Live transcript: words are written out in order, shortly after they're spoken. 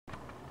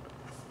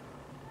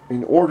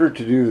in order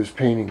to do this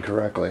painting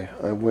correctly,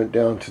 I went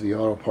down to the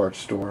auto parts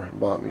store and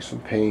bought me some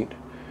paint.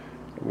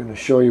 I'm going to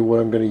show you what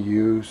I'm going to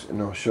use,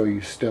 and I'll show you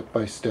step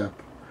by step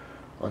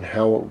on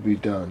how it will be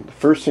done. The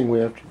first thing we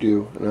have to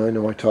do, and I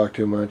know I talk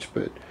too much,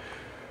 but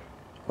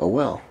oh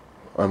well,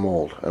 I'm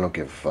old. I don't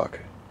give a fuck.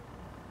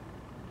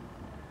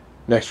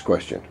 Next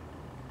question.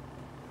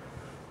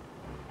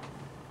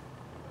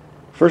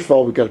 First of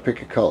all, we've got to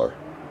pick a color.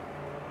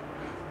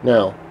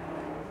 Now,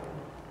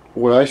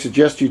 what I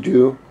suggest you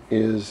do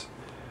is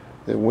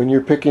that when you're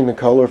picking the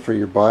color for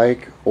your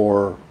bike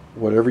or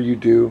whatever you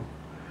do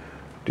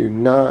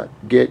not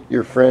get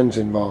your friends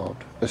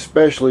involved.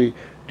 Especially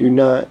do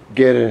not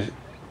get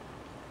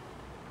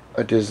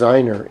a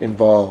designer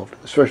involved,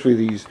 especially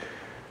these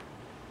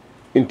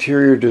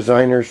interior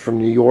designers from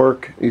New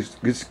York.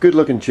 These good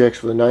looking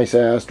chicks with a nice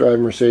ass drive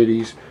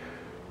Mercedes.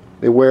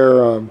 They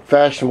wear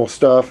fashionable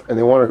stuff and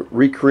they want to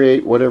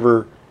recreate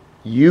whatever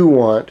you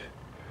want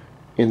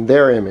in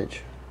their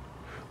image.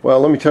 Well,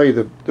 let me tell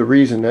you the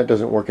reason that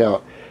doesn't work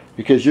out.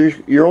 Because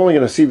you're only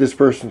going to see this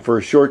person for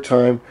a short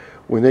time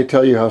when they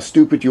tell you how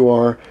stupid you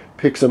are,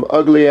 pick some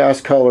ugly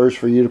ass colors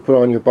for you to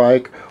put on your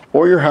bike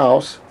or your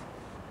house.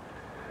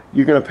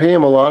 You're going to pay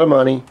them a lot of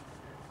money.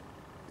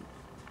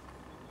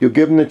 You'll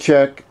give them the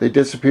check, they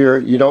disappear,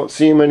 you don't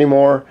see them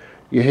anymore,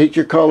 you hate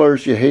your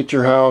colors, you hate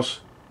your house,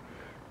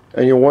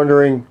 and you're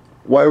wondering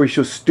why are we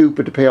so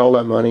stupid to pay all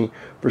that money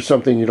for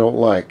something you don't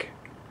like.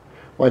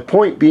 My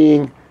point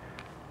being,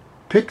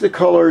 pick the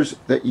colors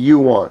that you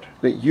want,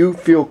 that you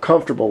feel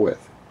comfortable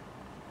with.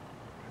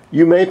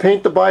 You may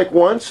paint the bike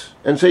once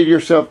and say to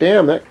yourself,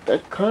 damn, that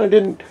kind of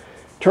didn't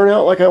turn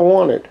out like I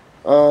wanted.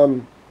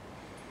 The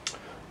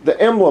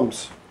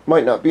emblems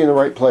might not be in the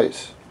right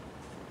place.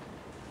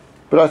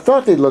 But I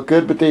thought they'd look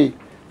good, but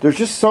there's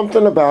just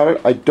something about it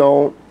I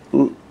don't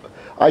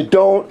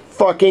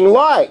fucking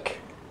like.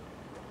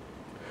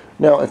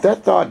 Now, if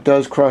that thought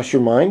does cross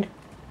your mind,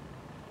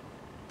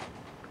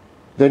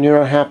 then you're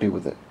not happy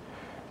with it.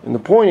 And the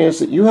point is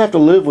that you have to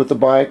live with the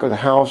bike or the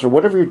house or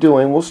whatever you're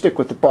doing. We'll stick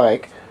with the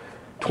bike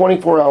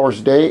 24 hours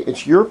a day.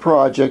 It's your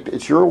project,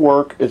 it's your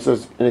work, it's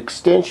an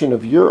extension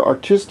of your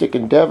artistic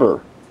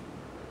endeavor.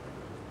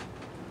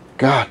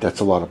 God, that's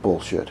a lot of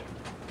bullshit.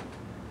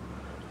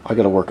 I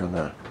gotta work on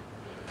that.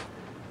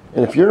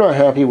 And if you're not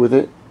happy with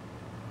it,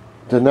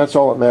 then that's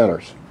all that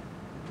matters.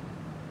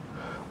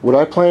 What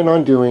I plan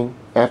on doing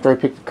after I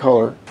pick the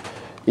color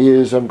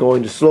is I'm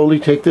going to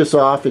slowly take this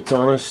off. It's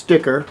on a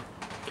sticker.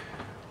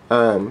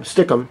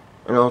 Stick them,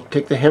 and I'll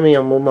take the Hemi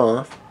emblem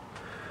off.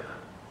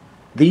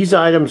 These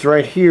items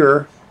right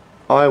here,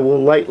 I will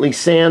lightly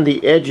sand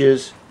the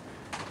edges,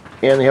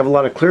 and they have a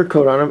lot of clear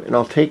coat on them, and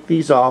I'll take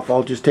these off.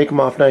 I'll just take them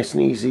off nice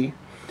and easy.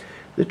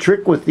 The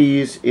trick with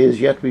these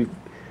is you have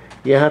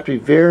to be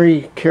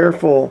very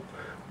careful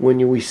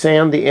when we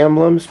sand the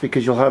emblems,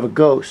 because you'll have a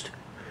ghost.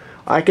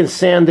 I can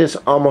sand this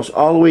almost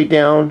all the way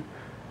down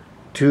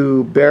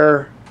to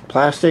bare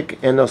plastic,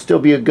 and there'll still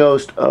be a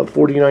ghost of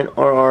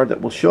 49RR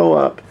that will show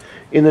up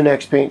in the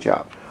next paint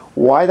job.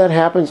 Why that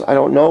happens, I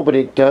don't know, but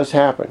it does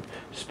happen,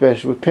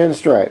 especially with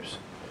pinstripes.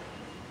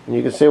 And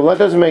you can say, well,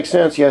 that doesn't make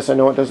sense. Yes, I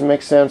know it doesn't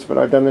make sense, but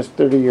I've done this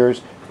 30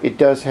 years. It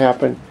does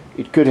happen.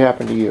 It could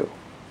happen to you.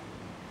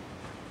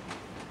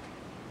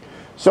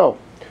 So,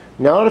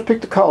 now that I've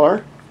picked the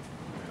color,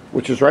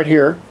 which is right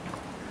here,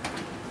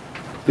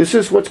 this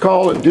is what's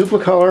called a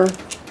duplicolor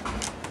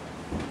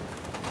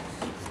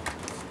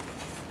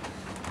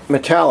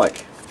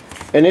metallic.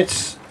 And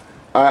it's,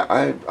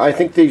 I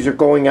think these are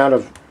going out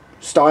of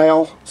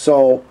style,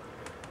 so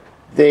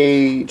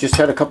they just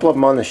had a couple of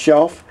them on the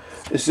shelf.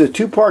 This is a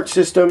two-part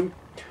system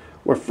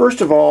where,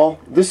 first of all,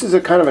 this is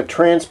a kind of a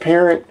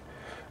transparent,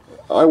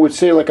 I would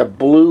say like a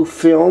blue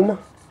film.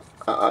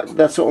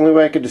 That's the only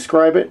way I could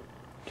describe it.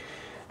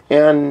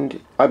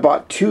 And I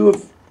bought two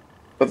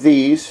of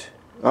these.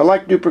 I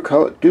like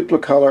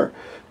duplicolor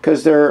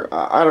because they're,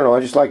 I don't know, I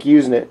just like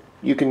using it.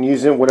 You can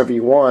use it whatever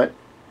you want.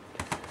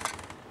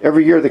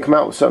 Every year they come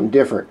out with something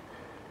different.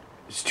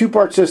 It's a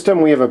two-part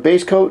system. We have a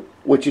base coat,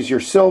 which is your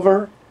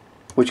silver,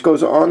 which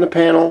goes on the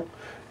panel.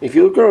 If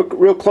you look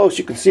real close,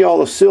 you can see all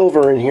the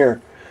silver in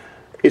here.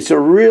 It's a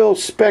real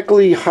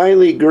speckly,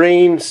 highly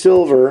grained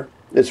silver.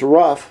 It's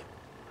rough.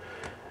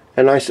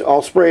 And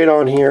I'll spray it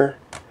on here.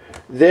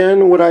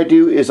 Then what I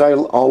do is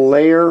I'll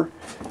layer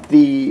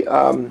the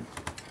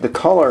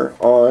color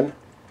on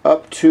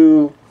up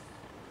to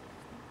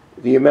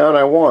the amount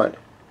I want.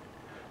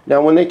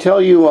 Now when they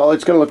tell you, well,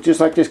 it's going to look just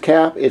like this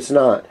cap, it's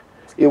not.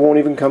 It won't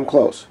even come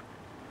close.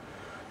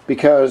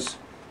 Because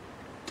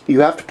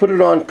you have to put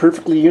it on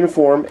perfectly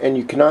uniform, and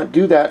you cannot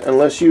do that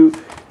unless you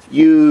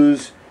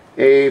use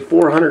a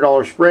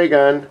 $400 spray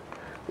gun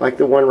like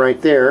the one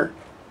right there.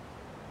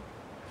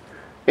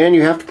 And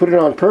you have to put it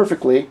on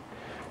perfectly,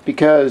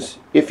 because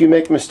if you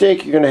make a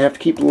mistake, you're going to have to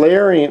keep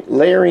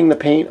layering the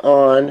paint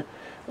on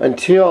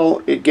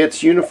until it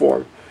gets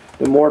uniform.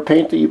 The more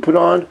paint that you put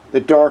on, the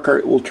darker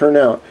it will turn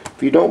out.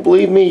 If you don't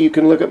believe me, you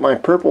can look at my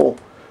purple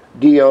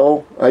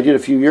DO I did a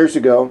few years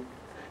ago.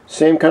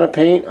 Same kind of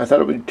paint. I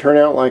thought it would turn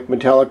out like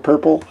metallic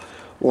purple,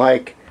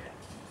 like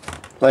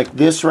like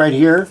this right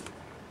here,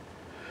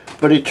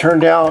 but it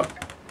turned out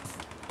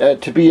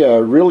to be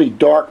a really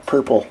dark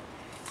purple,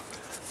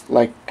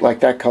 like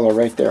that color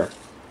right there,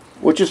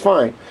 which is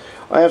fine.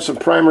 I have some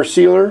primer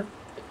sealer.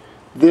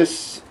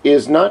 This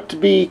is not to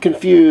be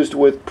confused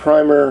with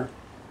primer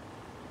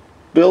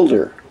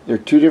builder. They're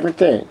two different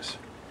things.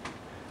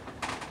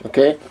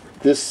 Okay,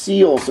 this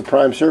seals the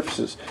prime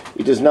surfaces.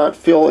 It does not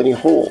fill any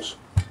holes.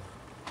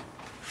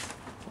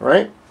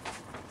 Alright,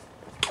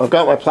 I've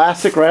got my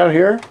plastic right out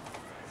here.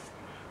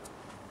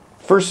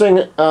 First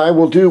thing I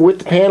will do with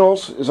the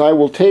panels is I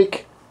will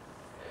take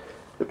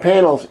the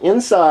panels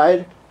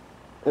inside,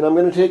 and I'm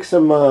going to take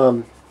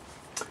some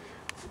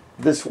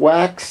this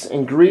wax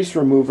and grease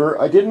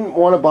remover. I didn't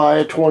want to buy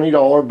a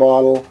 $20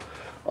 bottle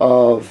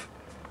of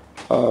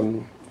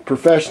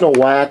professional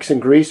wax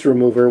and grease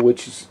remover,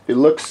 which is,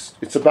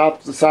 it's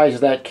about the size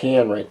of that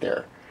can right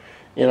there,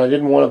 and I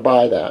didn't want to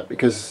buy that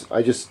because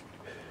I spent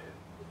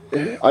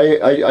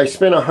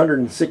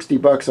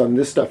 $160 on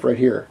this stuff right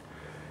here.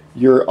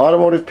 Your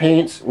automotive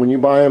paints, when you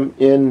buy them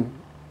in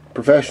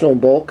professional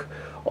bulk,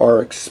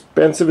 are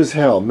expensive as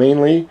hell,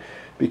 mainly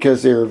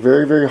because they are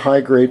very, very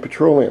high grade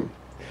petroleum,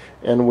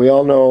 and we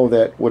all know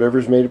that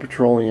whatever's made of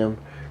petroleum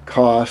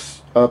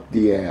costs up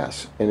the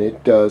ass, and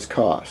it does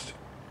cost.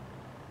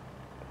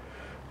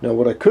 Now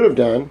what I could have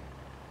done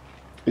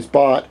is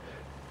bought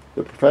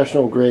the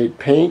professional grade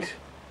paint,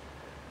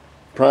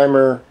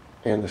 primer,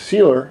 and the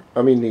sealer,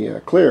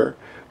 the clear.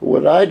 But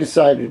what I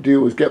decided to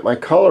do was get my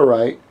color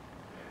right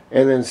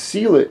and then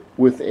seal it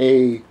with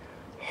a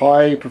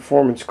high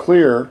performance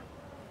clear,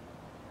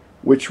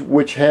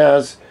 which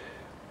has,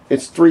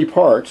 it's three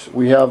parts.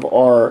 We have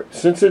our,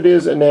 since it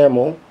is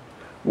enamel,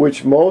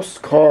 which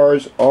most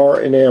cars are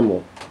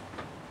enamel,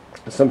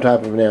 some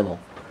type of enamel,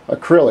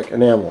 acrylic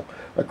enamel.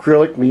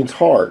 Acrylic means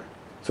hard,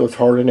 so it's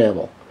hard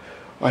enamel.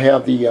 I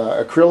have the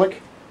acrylic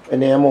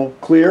enamel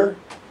clear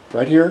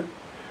right here.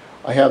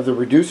 I have the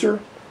reducer,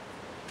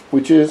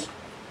 which is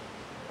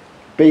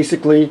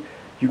basically,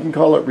 you can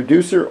call it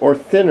reducer or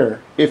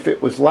thinner if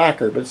it was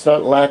lacquer, but it's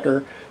not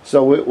lacquer,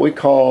 so what we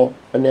call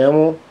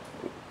enamel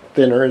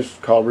thinner is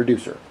called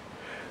reducer.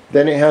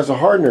 Then it has a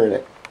hardener in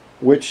it,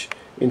 which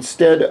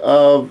instead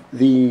of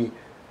the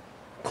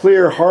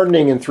clear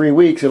hardening in 3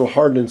 weeks, it'll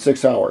harden in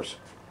 6 hours.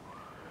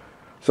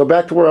 So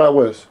back to where I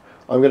was.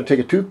 I'm going to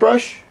take a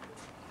toothbrush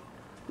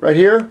right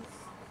here,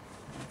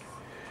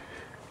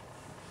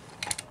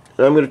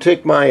 and I'm going to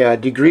take my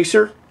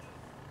degreaser.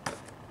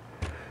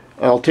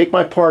 I'll take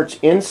my parts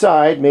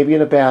inside, maybe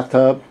in a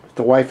bathtub if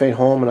the wife ain't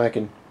home and I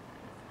can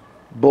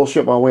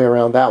bullshit my way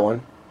around that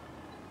one.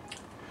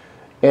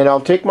 And I'll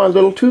take my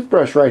little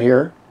toothbrush right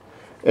here,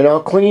 and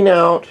I'll clean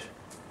out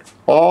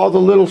all the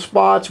little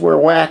spots where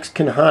wax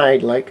can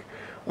hide, like,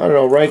 I don't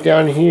know, right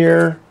down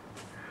here.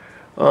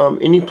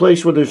 Any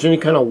place where there's any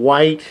kind of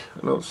white.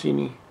 I don't see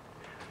any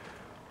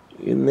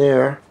in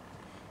there.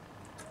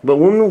 But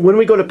when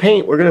we go to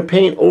paint, we're going to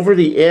paint over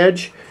the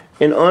edge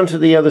and onto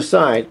the other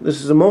side.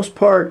 This is the most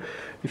part.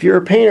 If you're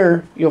a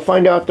painter, you'll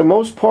find out the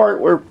most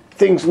part where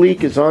things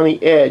leak is on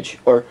the edge,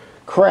 or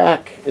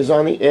crack is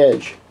on the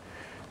edge,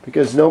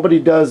 because nobody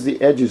does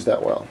the edges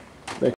that well.